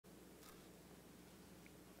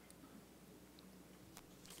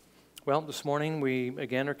Well, this morning we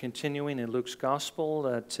again are continuing in Luke's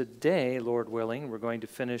Gospel. Today, Lord willing, we're going to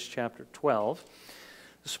finish chapter 12.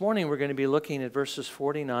 This morning we're going to be looking at verses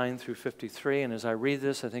 49 through 53, and as I read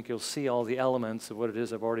this, I think you'll see all the elements of what it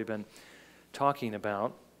is I've already been talking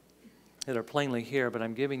about that are plainly here, but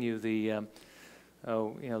I'm giving you the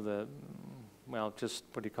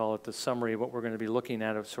summary of what we're going to be looking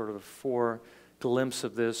at, of sort of a four-glimpse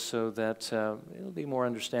of this so that it'll be more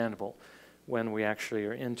understandable when we actually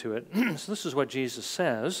are into it. So this is what Jesus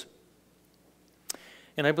says.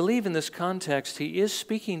 And I believe in this context, he is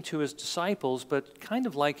speaking to his disciples, but kind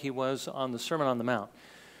of like he was on the Sermon on the Mount.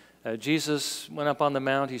 Jesus went up on the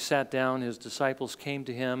mount, he sat down, his disciples came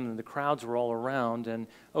to him, and the crowds were all around, and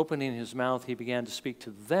opening his mouth, he began to speak to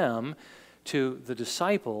them, to the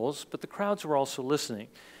disciples, but the crowds were also listening.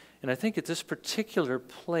 And I think at this particular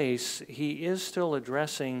place, he is still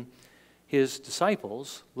addressing his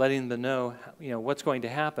disciples, letting them know, what's going to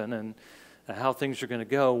happen and how things are going to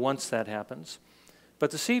go once that happens.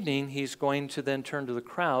 But this evening, he's going to then turn to the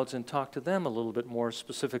crowds and talk to them a little bit more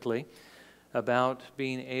specifically about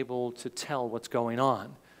being able to tell what's going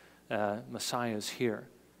on. Messiah's here.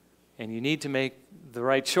 And you need to make the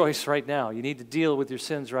right choice right now. You need to deal with your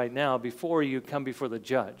sins right now before you come before the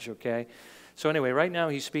judge, okay? So anyway, right now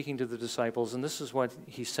he's speaking to the disciples, and this is what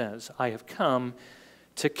he says. I have come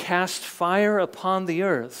to cast fire upon the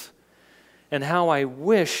earth, and how I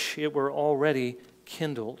wish it were already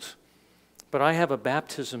kindled. But I have a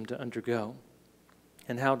baptism to undergo,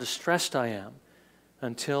 and how distressed I am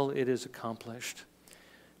until it is accomplished.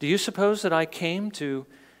 Do you suppose that I came to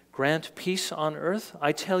grant peace on earth?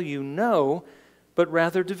 I tell you no, but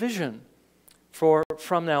rather division. For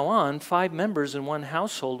from now on, 5 members in one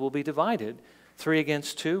household will be divided, 3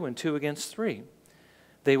 against 2 and 2 against 3.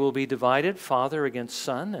 They will be divided, father against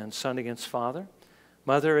son and son against father,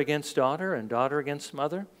 mother against daughter and daughter against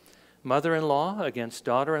mother, mother-in-law against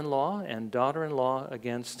daughter-in-law and daughter-in-law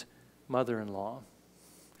against mother-in-law.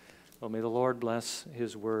 Well, may the Lord bless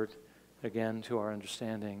his word again to our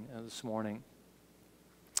understanding this morning.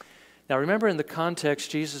 Now remember, in the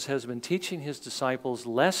context, Jesus has been teaching his disciples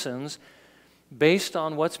lessons based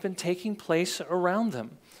on what's been taking place around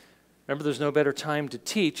them. Remember, there's no better time to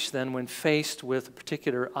teach than when faced with a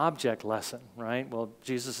particular object lesson, right? Well,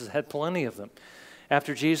 Jesus has had plenty of them.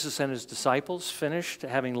 After Jesus and his disciples finished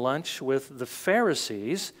having lunch with the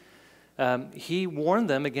Pharisees, he warned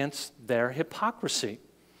them against their hypocrisy,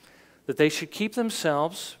 that they should keep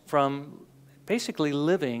themselves from basically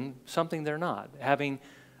living something they're not, having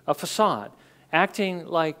a facade, acting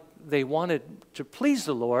like they wanted to please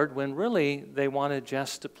the Lord when really they wanted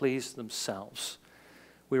just to please themselves.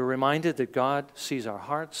 We were reminded that God sees our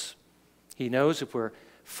hearts. He knows if we're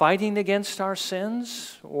fighting against our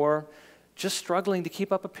sins or just struggling to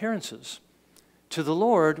keep up appearances. To the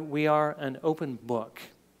Lord, we are an open book.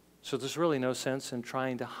 So there's really no sense in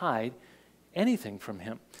trying to hide anything from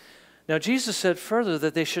him. Now, Jesus said further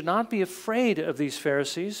that they should not be afraid of these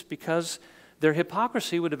Pharisees because their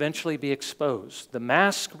hypocrisy would eventually be exposed. The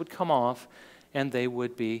mask would come off and they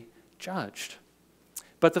would be judged.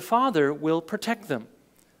 But the Father will protect them.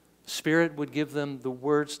 Spirit would give them the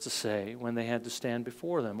words to say when they had to stand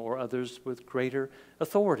before them or others with greater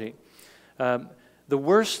authority. The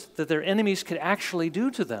worst that their enemies could actually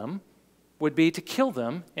do to them would be to kill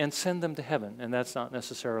them and send them to heaven, and that's not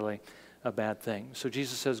necessarily a bad thing. So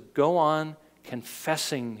Jesus says, go on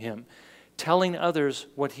confessing him, telling others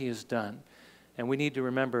what he has done. And we need to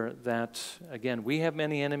remember that, again, we have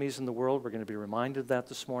many enemies in the world. We're going to be reminded of that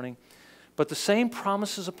this morning. But the same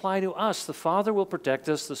promises apply to us. The Father will protect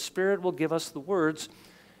us. The Spirit will give us the words.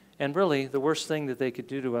 And really, the worst thing that they could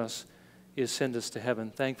do to us is send us to heaven.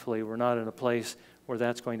 Thankfully, we're not in a place where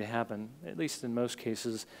that's going to happen, at least in most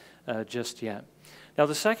cases, just yet. Now,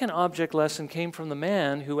 the second object lesson came from the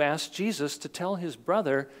man who asked Jesus to tell his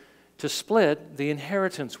brother to split the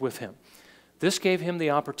inheritance with him. This gave him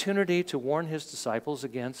the opportunity to warn his disciples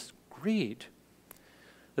against greed,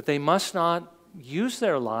 that they must not use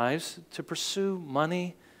their lives to pursue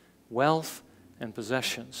money, wealth, and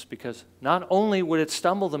possessions, because not only would it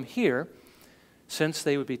stumble them here, since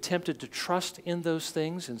they would be tempted to trust in those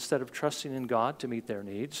things instead of trusting in God to meet their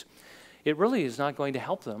needs, it really is not going to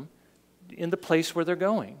help them in the place where they're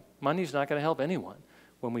going. Money is not going to help anyone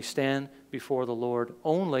when we stand before the Lord,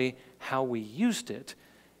 only how we used it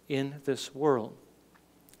in this world.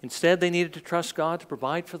 Instead, they needed to trust God to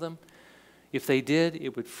provide for them. If they did,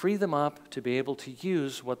 it would free them up to be able to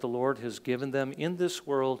use what the Lord has given them in this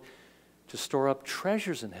world to store up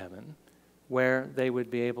treasures in heaven where they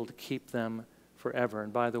would be able to keep them forever.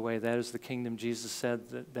 And by the way, that is the kingdom Jesus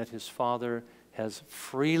said that his Father has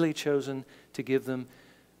freely chosen to give them.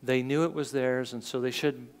 They knew it was theirs, and so they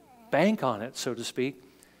should bank on it, so to speak,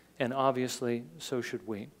 and obviously so should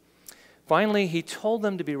we. Finally, he told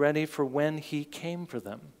them to be ready for when he came for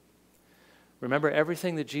them. Remember,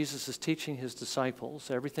 everything that Jesus is teaching his disciples,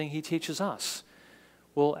 everything he teaches us,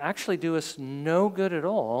 will actually do us no good at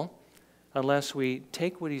all unless we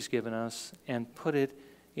take what he's given us and put it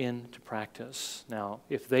into practice. Now,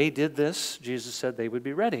 if they did this, Jesus said they would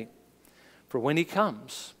be ready for when he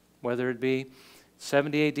comes, whether it be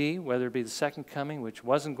 70 AD, whether it be the second coming, which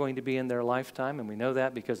wasn't going to be in their lifetime, and we know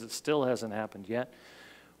that because it still hasn't happened yet,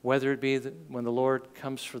 whether it be when the Lord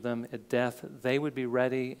comes for them at death, they would be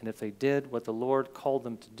ready, and if they did what the Lord called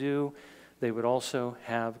them to do, they would also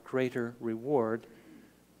have greater reward.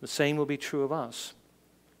 The same will be true of us.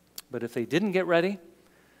 But if they didn't get ready,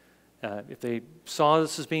 if they saw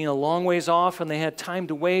this as being a long ways off and they had time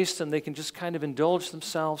to waste and they can just kind of indulge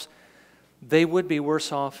themselves, they would be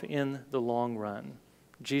worse off in the long run.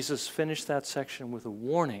 Jesus finished that section with a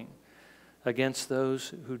warning against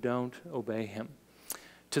those who don't obey him.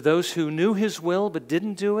 To those who knew his will but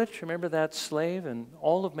didn't do it, remember that slave and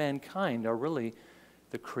all of mankind are really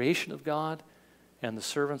the creation of God and the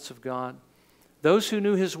servants of God. Those who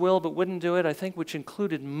knew his will but wouldn't do it, I think, which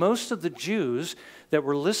included most of the Jews that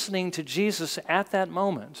were listening to Jesus at that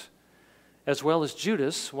moment, as well as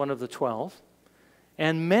Judas, one of the 12,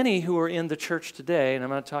 and many who are in the church today, and I'm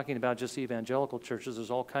not talking about just evangelical churches, there's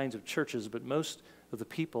all kinds of churches, but most of the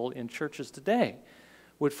people in churches today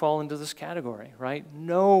would fall into this category, right?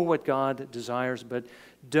 Know what God desires, but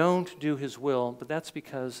don't do his will, but that's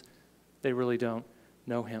because they really don't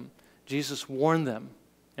know him. Jesus warned them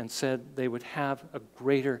and said they would have a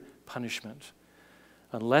greater punishment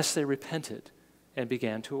unless they repented and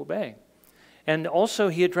began to obey. And also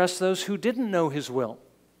he addressed those who didn't know his will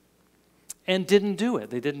and didn't do it.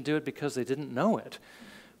 They didn't do it because they didn't know it,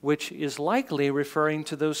 which is likely referring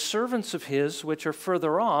to those servants of his which are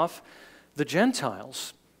further off, the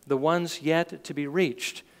Gentiles, the ones yet to be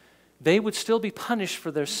reached. They would still be punished for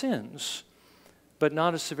their sins, but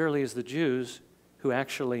not as severely as the Jews who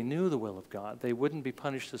actually knew the will of God. They wouldn't be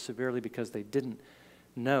punished as severely because they didn't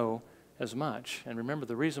know as much. And remember,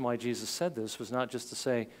 the reason why Jesus said this was not just to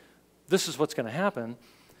say, this is what's going to happen,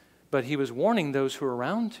 but he was warning those who are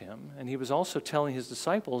around him, and he was also telling his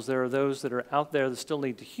disciples there are those that are out there that still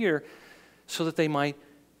need to hear so that they might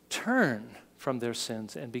turn from their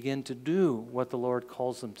sins and begin to do what the Lord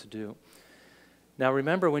calls them to do. Now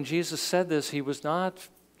remember, when Jesus said this, he was not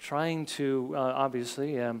trying to,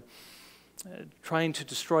 trying to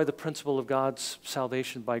destroy the principle of God's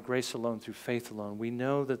salvation by grace alone, through faith alone. We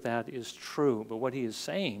know that that is true, but what he is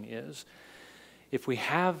saying is, if we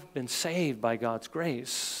have been saved by God's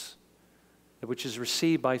grace, which is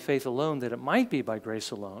received by faith alone, that it might be by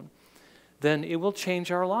grace alone, then it will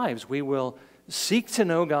change our lives. We will seek to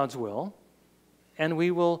know God's will, and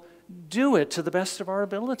we will do it to the best of our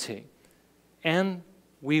ability. And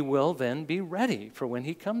we will then be ready for when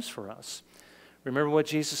he comes for us. Remember what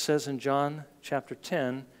Jesus says in John chapter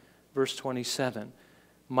 10, verse 27.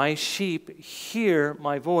 My sheep hear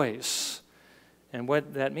my voice. And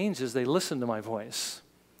what that means is they listen to my voice.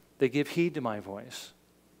 They give heed to my voice.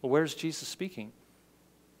 Well, where's Jesus speaking?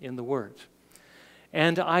 In the Word.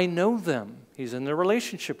 And I know them. He's in a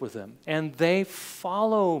relationship with them. And they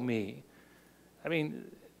follow me. I mean,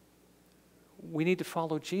 we need to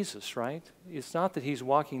follow Jesus, right? It's not that he's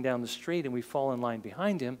walking down the street and we fall in line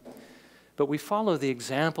behind him, but we follow the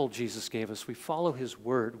example Jesus gave us. We follow his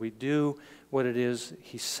word. We do what it is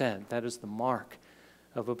he said. That is the mark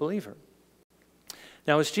of a believer.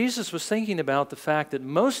 Now, as Jesus was thinking about the fact that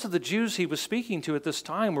most of the Jews he was speaking to at this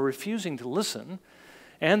time were refusing to listen,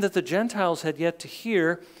 and that the Gentiles had yet to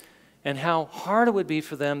hear, and how hard it would be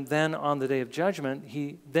for them then on the day of judgment,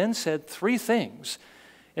 he then said three things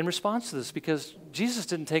in response to this, because Jesus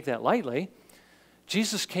didn't take that lightly.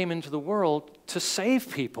 Jesus came into the world to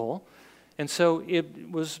save people, and so it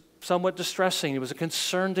was somewhat distressing. It was a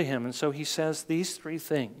concern to him, and so he says these three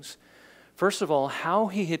things. First of all, how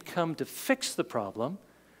he had come to fix the problem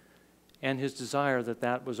and his desire that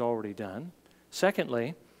that was already done.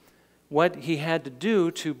 Secondly, what he had to do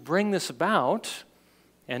to bring this about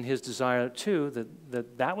and his desire too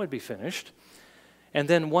that would be finished. And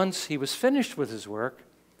then once he was finished with his work,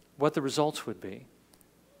 what the results would be.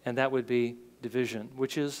 And that would be division,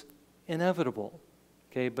 which is inevitable.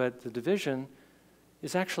 Okay, but the division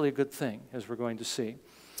is actually a good thing, as we're going to see.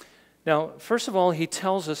 Now, first of all, he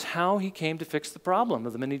tells us how he came to fix the problem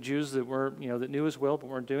of the many Jews that were, that knew his will but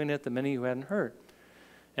weren't doing it, the many who hadn't heard,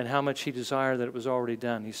 and how much he desired that it was already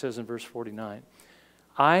done. He says in verse 49,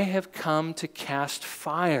 I have come to cast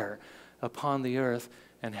fire upon the earth,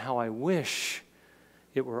 and how I wish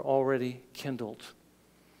it were already kindled.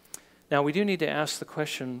 Now, we do need to ask the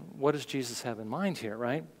question, what does Jesus have in mind here,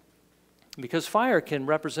 right? Because fire can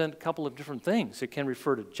represent a couple of different things. It can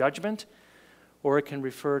refer to judgment, or it can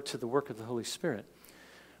refer to the work of the Holy Spirit.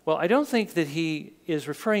 Well, I don't think that he is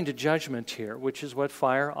referring to judgment here, which is what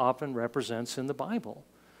fire often represents in the Bible.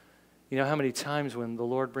 You know how many times when the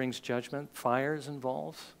Lord brings judgment, fire is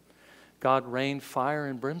involved? God rained fire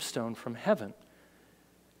and brimstone from heaven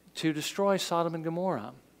to destroy Sodom and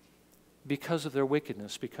Gomorrah because of their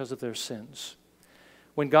wickedness, because of their sins.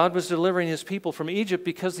 When God was delivering his people from Egypt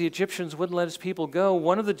because the Egyptians wouldn't let his people go,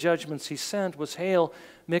 one of the judgments he sent was hail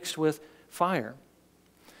mixed with fire.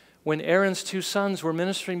 When Aaron's 2 sons were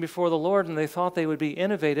ministering before the Lord and they thought they would be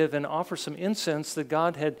innovative and offer some incense that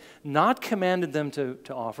God had not commanded them to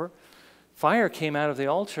offer, fire came out of the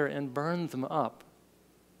altar and burned them up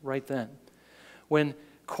right then. When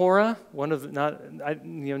Korah, one of the,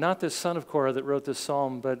 not this son of Korah that wrote this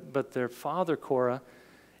psalm, but their father Korah,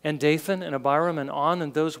 and Dathan and Abiram and On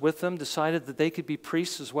and those with them decided that they could be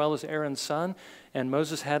priests as well as Aaron's son, and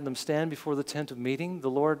Moses had them stand before the tent of meeting. The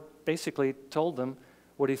Lord basically told them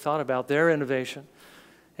what he thought about their innovation,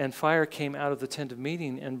 and fire came out of the tent of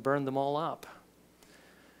meeting and burned them all up.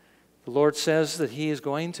 The Lord says that he is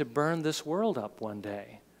going to burn this world up one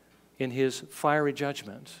day in his fiery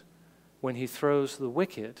judgment when he throws the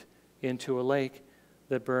wicked into a lake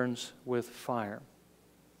that burns with fire.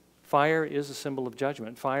 Fire is a symbol of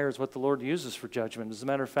judgment. Fire is what the Lord uses for judgment. As a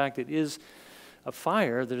matter of fact, it is a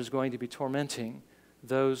fire that is going to be tormenting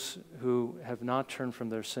those who have not turned from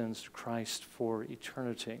their sins to Christ for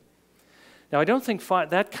eternity. Now, I don't think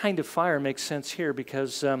that kind of fire makes sense here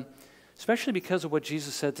because, especially because of what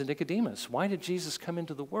Jesus said to Nicodemus. Why did Jesus come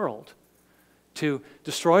into the world? To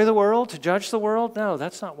destroy the world? To judge the world? No,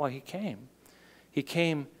 that's not why he came. He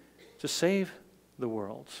came to save the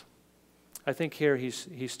world. I think here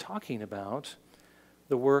he's talking about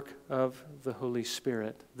the work of the Holy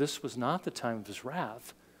Spirit. This was not the time of his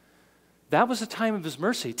wrath. That was the time of his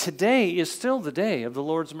mercy. Today is still the day of the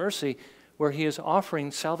Lord's mercy where he is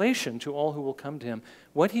offering salvation to all who will come to him.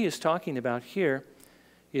 What he is talking about here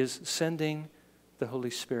is sending the Holy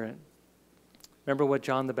Spirit. Remember what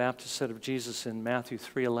John the Baptist said of Jesus in Matthew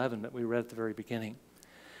 3:11 that we read at the very beginning.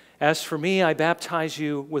 As for me, I baptize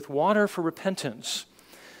you with water for repentance,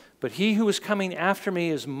 but he who is coming after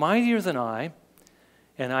me is mightier than I,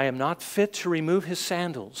 and I am not fit to remove his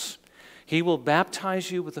sandals. He will baptize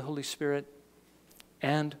you with the Holy Spirit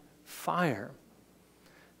and fire.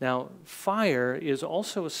 Now, fire is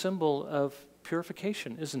also a symbol of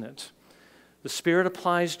purification, isn't it? The Spirit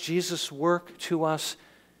applies Jesus' work to us,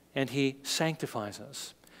 and he sanctifies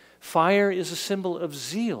us. Fire is a symbol of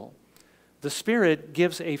zeal. The Spirit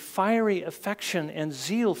gives a fiery affection and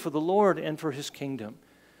zeal for the Lord and for his kingdom.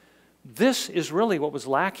 This is really what was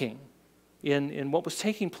lacking in what was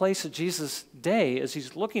taking place at Jesus' day as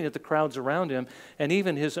he's looking at the crowds around him and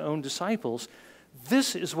even his own disciples.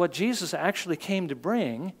 This is what Jesus actually came to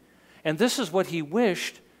bring, and this is what he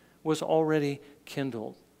wished was already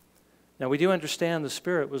kindled. Now, we do understand the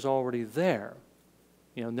Spirit was already there.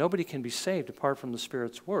 You know, nobody can be saved apart from the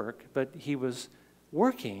Spirit's work, but he was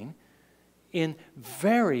working in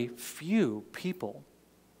very few people.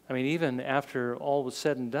 I mean, even after all was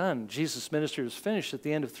said and done, Jesus' ministry was finished at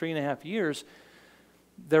the end of 3.5 years.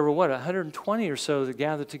 There were, 120 or so that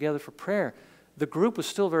gathered together for prayer. The group was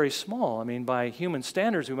still very small. I mean, by human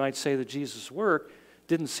standards, we might say that Jesus' work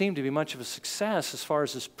didn't seem to be much of a success as far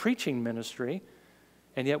as his preaching ministry.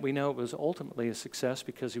 And yet we know it was ultimately a success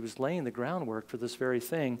because he was laying the groundwork for this very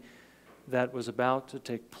thing that was about to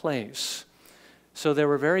take place. So there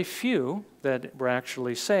were very few that were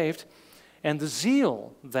actually saved, and the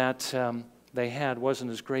zeal that they had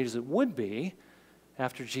wasn't as great as it would be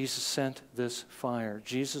after Jesus sent this fire.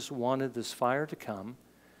 Jesus wanted this fire to come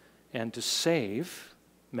and to save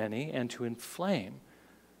many and to inflame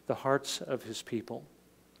the hearts of his people.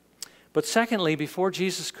 But secondly, before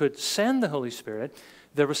Jesus could send the Holy Spirit,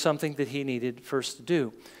 there was something that he needed first to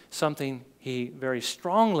do, something he very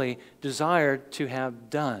strongly desired to have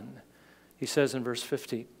done. He says in verse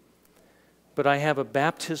 50, "But I have a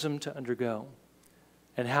baptism to undergo,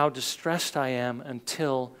 and how distressed I am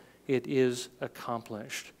until it is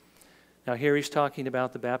accomplished." Now here he's talking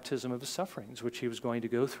about the baptism of his sufferings, which he was going to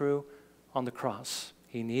go through on the cross.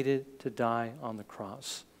 He needed to die on the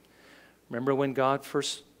cross. Remember when God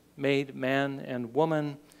first made man and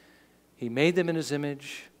woman, he made them in his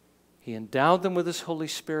image. He endowed them with his Holy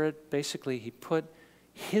Spirit. Basically, he put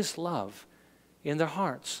his love in their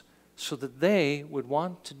hearts so that they would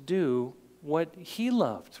want to do what he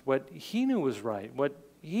loved, what he knew was right, what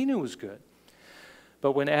he knew was good.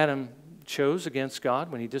 But when Adam chose against God,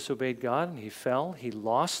 when he disobeyed God and he fell, he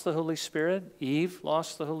lost the Holy Spirit. Eve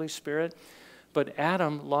lost the Holy Spirit. But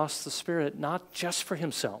Adam lost the Spirit not just for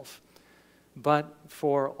himself, but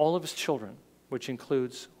for all of his children, which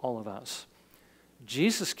includes all of us.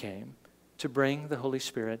 Jesus came to bring the Holy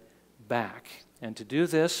Spirit back. And to do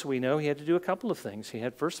this, we know he had to do a couple of things. He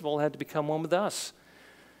had, first of all, had to become one with us.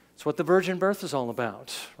 It's what the virgin birth is all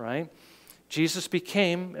about, right? Jesus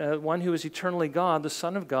became one who is eternally God, the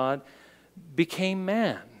Son of God, became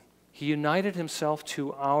man. He united himself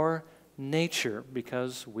to our nature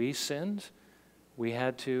because we sinned. We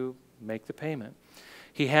had to make the payment.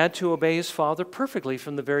 He had to obey his Father perfectly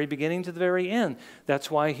from the very beginning to the very end.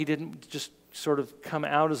 That's why he didn't just sort of come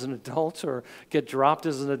out as an adult or get dropped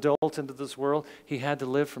as an adult into this world. He had to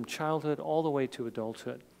live from childhood all the way to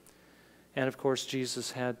adulthood. And of course,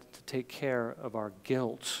 Jesus had to take care of our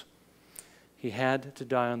guilt. He had to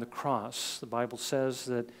die on the cross. The Bible says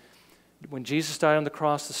that when Jesus died on the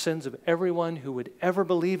cross, the sins of everyone who would ever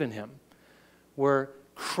believe in him were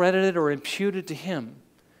credited or imputed to him.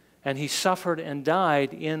 And he suffered and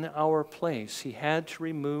died in our place. He had to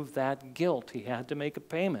remove that guilt. He had to make a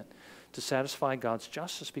payment to satisfy God's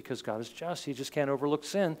justice because God is just. He just can't overlook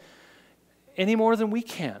sin any more than we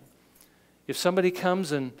can. If somebody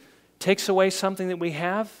comes and takes away something that we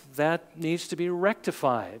have, that needs to be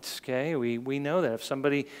rectified, okay? We know that. If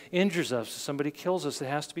somebody injures us, if somebody kills us, it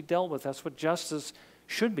has to be dealt with. That's what justice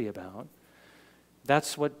should be about.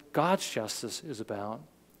 That's what God's justice is about.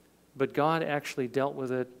 But God actually dealt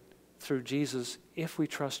with it through Jesus if we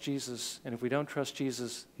trust Jesus. And if we don't trust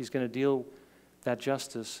Jesus, he's going to deal that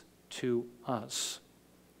justice to us.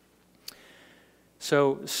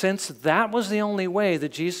 So since that was the only way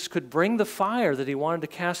that Jesus could bring the fire that he wanted to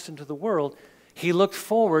cast into the world, he looked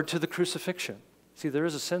forward to the crucifixion. See, there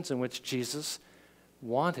is a sense in which Jesus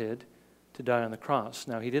wanted to die on the cross.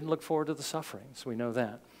 Now, he didn't look forward to the sufferings. We know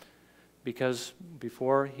that. Because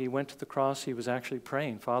before he went to the cross, he was actually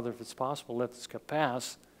praying, Father, if it's possible, let this cup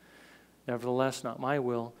pass. Nevertheless, not my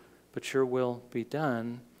will, but your will be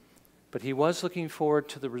done. But he was looking forward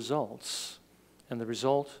to the results. And the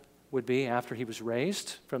result would be, after he was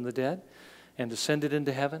raised from the dead and ascended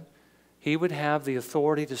into heaven, he would have the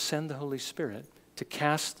authority to send the Holy Spirit to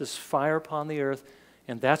cast this fire upon the earth.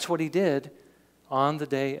 And that's what he did on the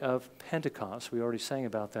day of Pentecost. We already sang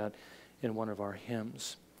about that in one of our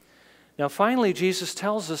hymns. Now, finally, Jesus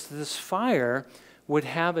tells us that this fire would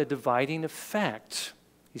have a dividing effect.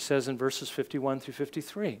 He says in verses 51 through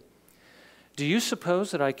 53, "Do you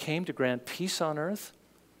suppose that I came to grant peace on earth?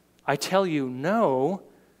 I tell you, no,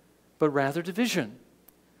 but rather division.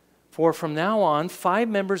 For from now on, 5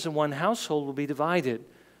 members in one household will be divided,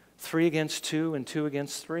 3 against 2 and 2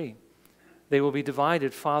 against 3. They will be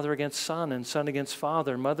divided, father against son and son against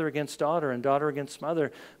father, mother against daughter and daughter against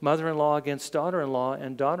mother, mother-in-law against daughter-in-law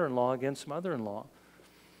and daughter-in-law against mother-in-law."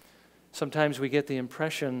 Sometimes we get the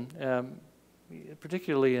impression,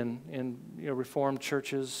 particularly in Reformed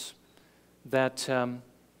churches, that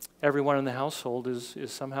everyone in the household is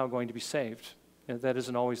somehow going to be saved. That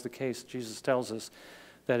isn't always the case. Jesus tells us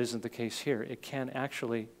that isn't the case here. It can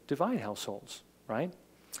actually divide households, right?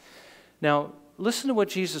 Now, listen to what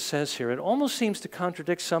Jesus says here. It almost seems to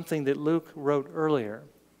contradict something that Luke wrote earlier.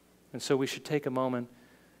 And so we should take a moment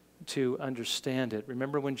to understand it.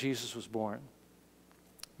 Remember when Jesus was born.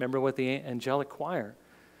 Remember what the angelic choir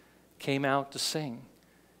came out to sing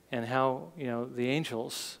and how, the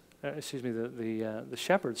angels, the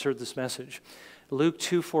shepherds heard this message. Luke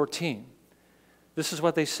 2:14. This is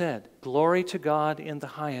what they said: "Glory to God in the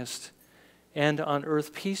highest, and on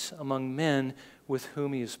earth peace among men with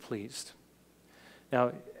whom he is pleased."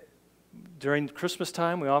 Now, during Christmas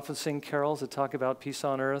time, we often sing carols that talk about peace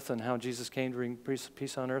on earth and how Jesus came to bring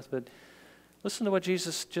peace on earth. But listen to what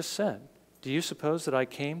Jesus just said. "Do you suppose that I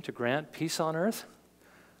came to grant peace on earth?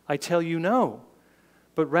 I tell you no,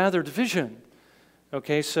 but rather division."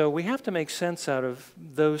 Okay, so we have to make sense out of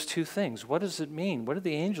those two things. What does it mean? What do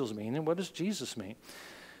the angels mean? And what does Jesus mean?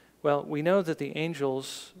 Well, we know that the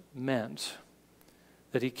angels meant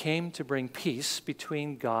that he came to bring peace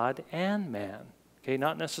between God and man. Okay,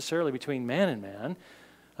 not necessarily between man and man,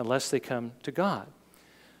 unless they come to God.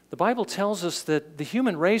 The Bible tells us that the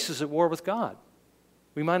human race is at war with God.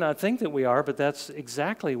 We might not think that we are, but that's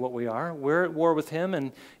exactly what we are. We're at war with him,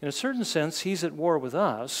 and in a certain sense, he's at war with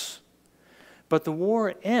us. But the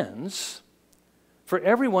war ends for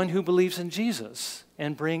everyone who believes in Jesus,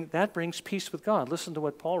 and that brings peace with God. Listen to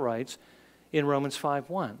what Paul writes in Romans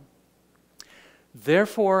 5:1.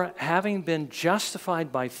 "Therefore, having been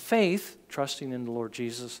justified by faith," trusting in the Lord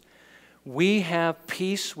Jesus, "we have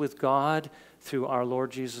peace with God through our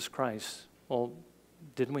Lord Jesus Christ." Well,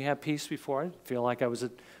 didn't we have peace before? I feel like I was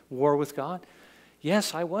at war with God.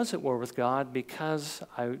 Yes, I was at war with God because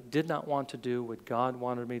I did not want to do what God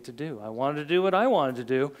wanted me to do. I wanted to do what I wanted to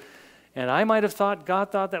do, and I might have thought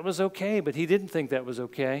God thought that was okay, but he didn't think that was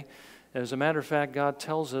okay. As a matter of fact, God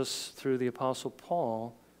tells us through the Apostle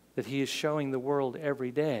Paul that he is showing the world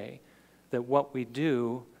every day that what we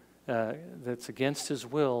do that's against his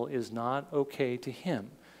will is not okay to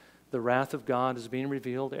him. The wrath of God is being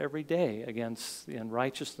revealed every day against the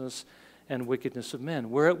unrighteousness and wickedness of men.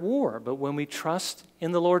 We're at war, but when we trust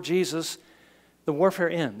in the Lord Jesus, the warfare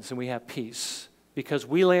ends and we have peace because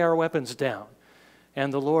we lay our weapons down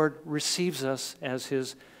and the Lord receives us as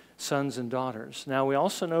his sons and daughters. Now, we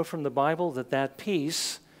also know from the Bible that that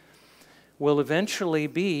peace will eventually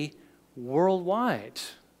be worldwide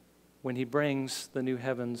when he brings the new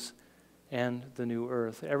heavens and the new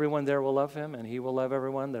earth. Everyone there will love him, and he will love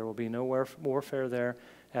everyone. There will be no warfare there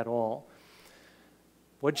at all.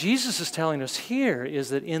 What Jesus is telling us here is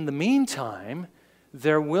that in the meantime,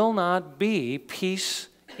 there will not be peace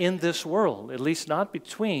in this world, at least not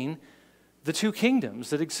between the two kingdoms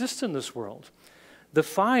that exist in this world. The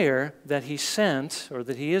fire that he sent, or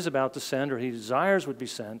that he is about to send, or he desires would be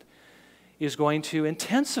sent, is going to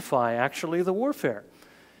intensify, actually, the warfare.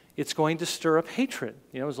 It's going to stir up hatred.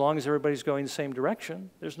 As long as everybody's going the same direction,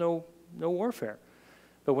 there's no warfare.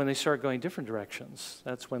 But when they start going different directions,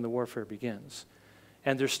 that's when the warfare begins.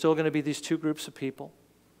 And there's still going to be these two groups of people.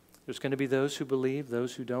 There's going to be those who believe,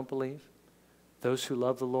 those who don't believe, those who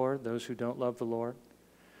love the Lord, those who don't love the Lord.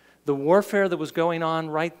 The warfare that was going on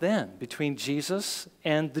right then between Jesus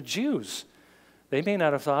and the Jews, they may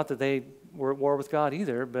not have thought that they were at war with God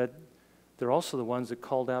either, but they're also the ones that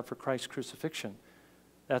called out for Christ's crucifixion.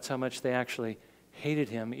 That's how much they actually hated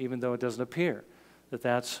him, even though it doesn't appear that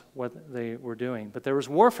that's what they were doing. But there was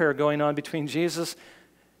warfare going on between Jesus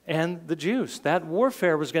and the Jews. That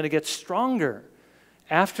warfare was going to get stronger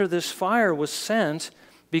after this fire was sent,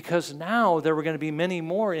 because now there were going to be many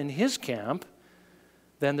more in his camp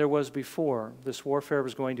than there was before. This warfare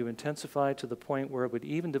was going to intensify to the point where it would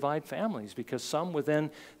even divide families, because some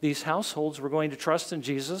within these households were going to trust in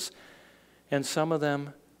Jesus, and some of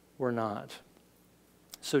them were not.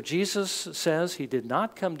 So Jesus says he did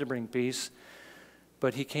not come to bring peace,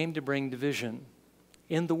 but he came to bring division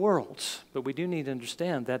in the world. But we do need to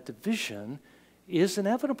understand that division is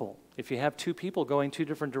inevitable. If you have two people going two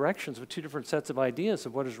different directions with two different sets of ideas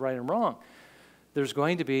of what is right and wrong, there's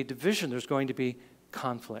going to be division, there's going to be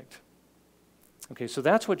conflict. Okay, so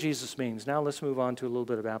that's what Jesus means. Now let's move on to a little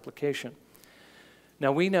bit of application.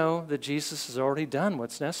 Now we know that Jesus has already done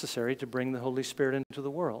what's necessary to bring the Holy Spirit into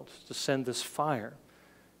the world, to send this fire.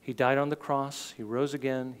 He died on the cross, he rose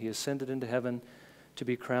again, he ascended into heaven to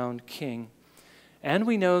be crowned king. And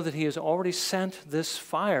we know that he has already sent this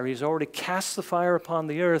fire. He's already cast the fire upon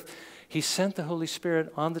the earth. He sent the Holy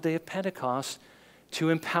Spirit on the day of Pentecost to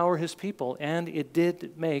empower his people. And it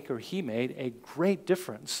did make, or he made, a great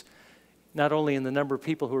difference, not only in the number of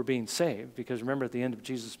people who were being saved, because remember at the end of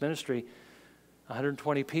Jesus' ministry,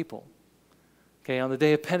 120 people. Okay, on the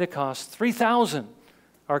day of Pentecost, 3,000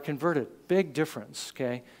 are converted. Big difference,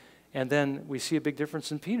 okay? And then we see a big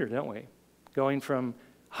difference in Peter, don't we? Going from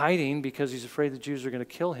hiding because he's afraid the Jews are going to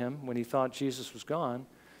kill him when he thought Jesus was gone,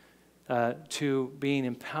 to being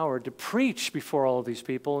empowered to preach before all of these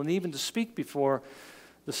people and even to speak before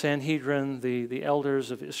the Sanhedrin, the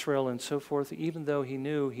elders of Israel and so forth, even though he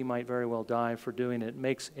knew he might very well die for doing it.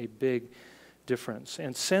 Makes a big difference.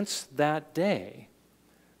 And since that day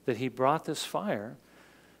that he brought this fire,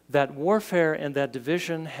 that warfare and that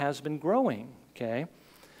division has been growing, okay?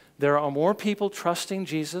 There are more people trusting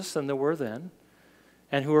Jesus than there were then,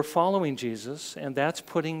 and who are following Jesus, and that's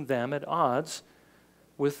putting them at odds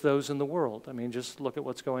with those in the world. I mean, just look at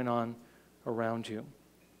what's going on around you.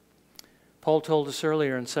 Paul told us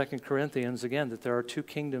earlier in 2 Corinthians, again, that there are two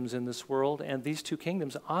kingdoms in this world, and these two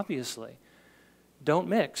kingdoms, obviously, don't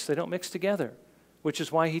mix. They don't mix together, which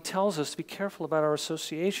is why he tells us to be careful about our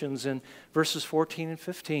associations in verses 14 and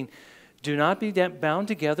 15. Do not be bound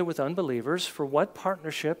together with unbelievers, for what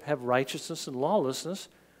partnership have righteousness and lawlessness,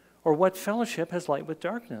 or what fellowship has light with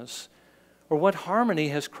darkness? Or what harmony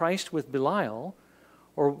has Christ with Belial?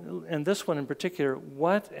 Or, and this one in particular,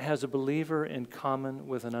 what has a believer in common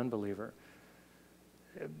with an unbeliever?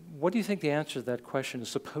 What do you think the answer to that question is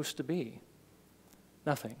supposed to be?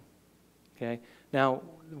 Nothing. Okay? Now,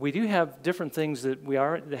 we do have different things that we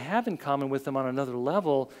have in common with them on another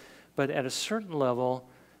level, but at a certain level,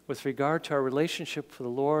 with regard to our relationship for the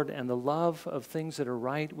Lord and the love of things that are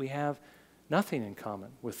right, we have nothing in common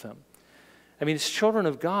with them. I mean, as children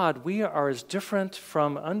of God, we are as different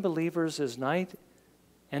from unbelievers as night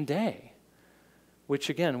and day. which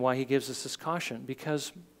again, why he gives us this caution,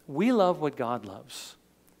 because we love what God loves.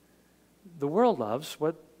 The world loves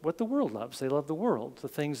what the world loves. They love the world, the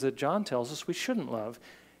things that John tells us we shouldn't love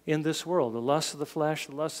in this world, the lust of the flesh,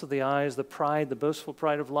 the lust of the eyes, the pride, the boastful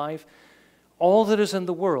pride of life, all that is in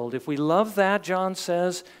the world. If we love that, John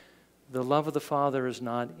says, the love of the Father is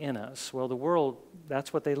not in us. Well, the world,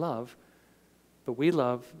 that's what they love, but we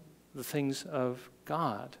love the things of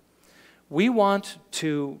God. We want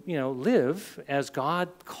to, live as God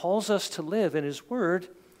calls us to live in His Word,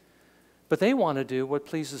 but they want to do what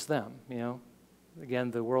pleases them,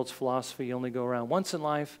 Again, the world's philosophy, you only go around once in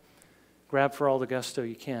life, grab for all the gusto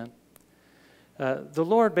you can. The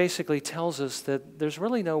Lord basically tells us that there's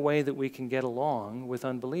really no way that we can get along with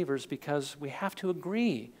unbelievers because we have to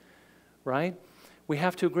agree, right? We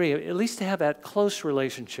have to agree, at least to have that close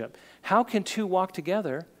relationship. How can two walk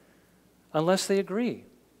together unless they agree?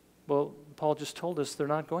 Well, Paul just told us they're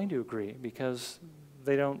not going to agree because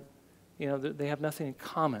they don't, they have nothing in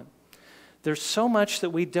common. There's so much that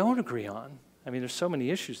we don't agree on. I mean, there's so many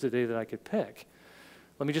issues today that I could pick.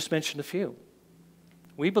 Let me just mention a few.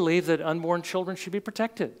 We believe that unborn children should be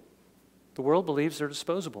protected. The world believes they're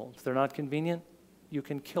disposable. If they're not convenient, you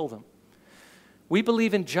can kill them. We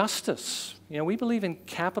believe in justice. We believe in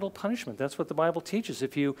capital punishment. That's what the Bible teaches.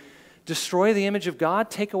 If you destroy the image of God,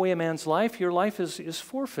 take away a man's life, your life is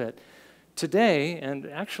forfeit. Today, and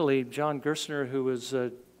actually John Gerstner, who was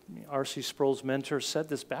R.C. Sproul's mentor, said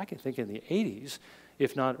this back, I think, in the 80s,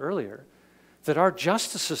 if not earlier, that our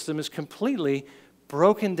justice system is completely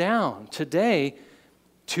broken down. Today,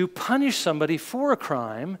 to punish somebody for a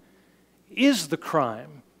crime is the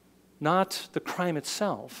crime, not the crime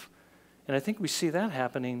itself. And I think we see that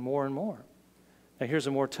happening more and more. Now, here's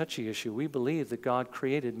a more touchy issue. We believe that God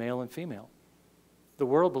created male and female. The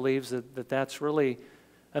world believes that that's really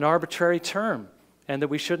an arbitrary term and that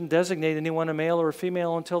we shouldn't designate anyone a male or a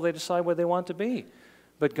female until they decide what they want to be.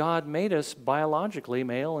 But God made us biologically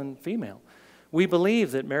male and female. We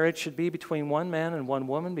believe that marriage should be between one man and one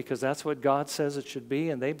woman because that's what God says it should be,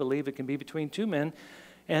 and they believe it can be between two men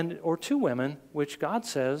or two women, which God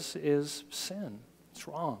says is sin. It's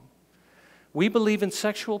wrong. We believe in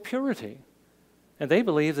sexual purity, and they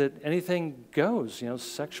believe that anything goes,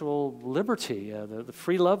 sexual liberty, the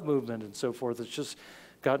free love movement and so forth. It's just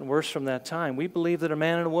gotten worse from that time. We believe that a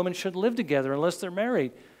man and a woman should live together unless they're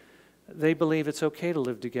married. They believe it's okay to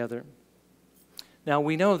live together. Now,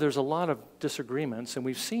 we know there's a lot of disagreements, and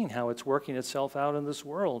we've seen how it's working itself out in this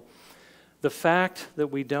world. The fact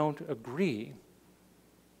that we don't agree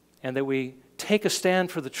and that we take a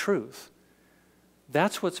stand for the truth,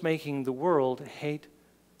 that's what's making the world hate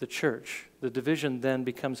the church. The division then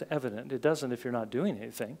becomes evident. It doesn't if you're not doing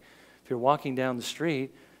anything. If you're walking down the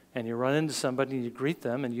street and you run into somebody and you greet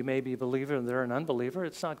them and you may be a believer and they're an unbeliever,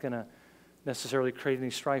 it's not going to necessarily create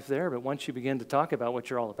any strife there, but once you begin to talk about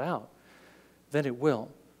what you're all about, then it will.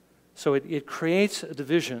 So it creates a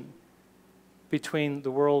division between the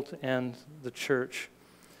world and the church.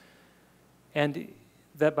 And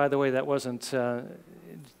that, by the way, that wasn't the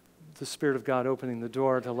Spirit of God opening the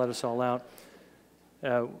door to let us all out.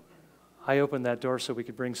 I opened that door so we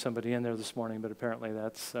could bring somebody in there this morning, but apparently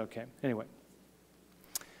that's okay. Anyway.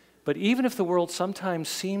 But even if the world sometimes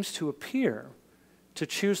seems to appear to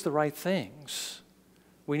choose the right things,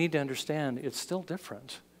 we need to understand it's still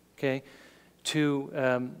different, okay?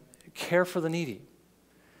 To care for the needy,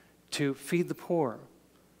 to feed the poor,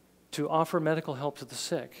 to offer medical help to the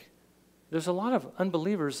sick. There's a lot of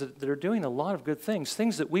unbelievers that are doing a lot of good things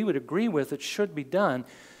that we would agree with that should be done.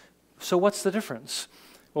 So what's the difference?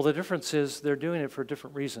 Well, the difference is they're doing it for a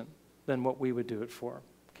different reason than what we would do it for,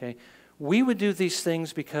 okay? We would do these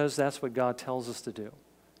things because that's what God tells us to do,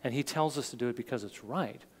 and He tells us to do it because it's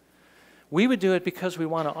right. We would do it because we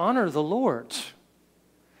want to honor the Lord,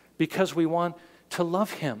 because we want to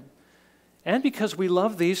love Him, and because we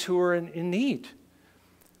love these who are in need.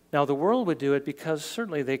 Now, the world would do it because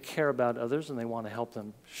certainly they care about others and they want to help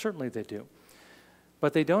them. Certainly they do.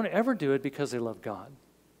 But they don't ever do it because they love God.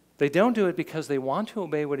 They don't do it because they want to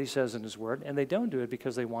obey what He says in His Word, and they don't do it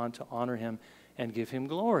because they want to honor Him and give Him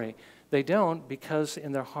glory. They don't because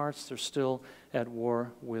in their hearts they're still at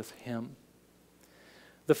war with Him.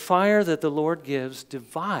 The fire that the Lord gives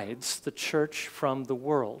divides the church from the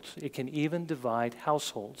world. It can even divide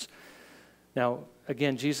households. Now,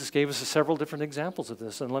 again, Jesus gave us several different examples of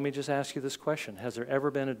this, and let me just ask you this question. Has there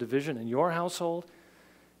ever been a division in your household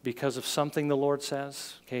because of something the Lord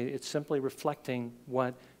says? Okay, it's simply reflecting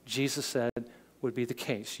what Jesus said would be the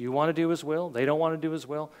case. You want to do His will, they don't want to do His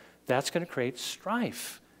will. That's going to create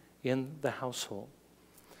strife in the household.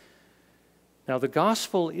 Now, the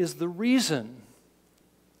gospel is the reason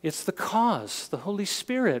It's the cause, the Holy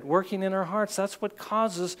Spirit working in our hearts. That's what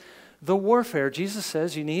causes the warfare. Jesus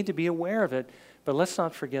says you need to be aware of it, but let's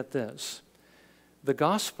not forget this. The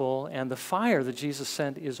gospel and the fire that Jesus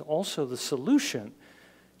sent is also the solution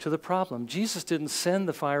to the problem. Jesus didn't send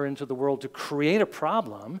the fire into the world to create a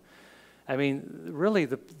problem. I mean, really,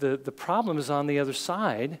 the problem is on the other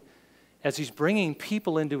side. As he's bringing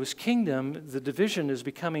people into his kingdom, the division is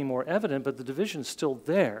becoming more evident, but the division is still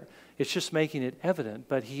there. It's just making it evident.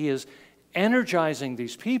 But he is energizing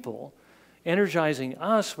these people, energizing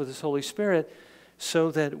us with his Holy Spirit,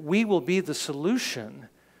 so that we will be the solution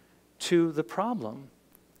to the problem.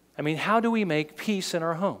 I mean, how do we make peace in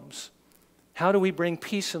our homes? How do we bring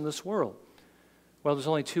peace in this world? Well, there's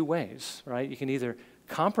only two ways, right? You can either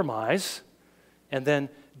compromise and then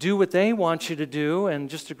do what they want you to do and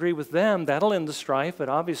just agree with them. That'll end the strife, but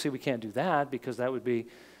obviously we can't do that because that would be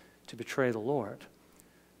to betray the Lord.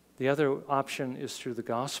 The other option is through the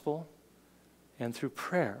gospel and through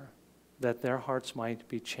prayer, that their hearts might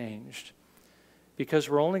be changed. Because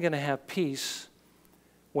we're only going to have peace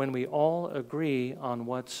when we all agree on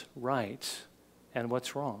what's right and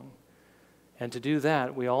what's wrong. And to do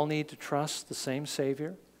that, we all need to trust the same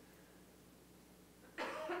Savior,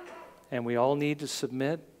 and we all need to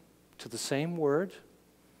submit to the same word.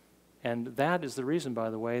 And that is the reason, by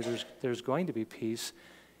the way, there's going to be peace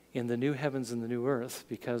in the new heavens and the new earth,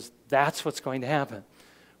 because that's what's going to happen.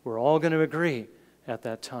 We're all going to agree at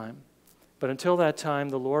that time. But until that time,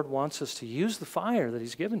 the Lord wants us to use the fire that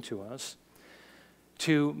he's given to us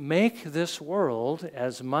to make this world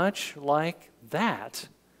as much like that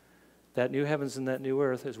new heavens and that new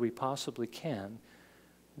earth, as we possibly can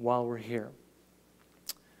while we're here.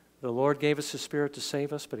 The Lord gave us His Spirit to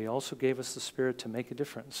save us, but He also gave us the Spirit to make a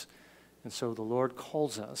difference. And so the Lord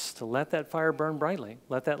calls us to let that fire burn brightly,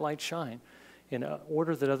 let that light shine, in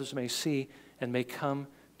order that others may see and may come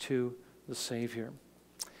to the Savior.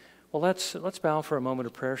 Well, let's bow for a moment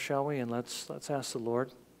of prayer, shall we? And let's ask the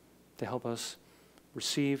Lord to help us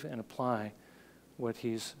receive and apply what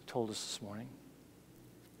He's told us this morning.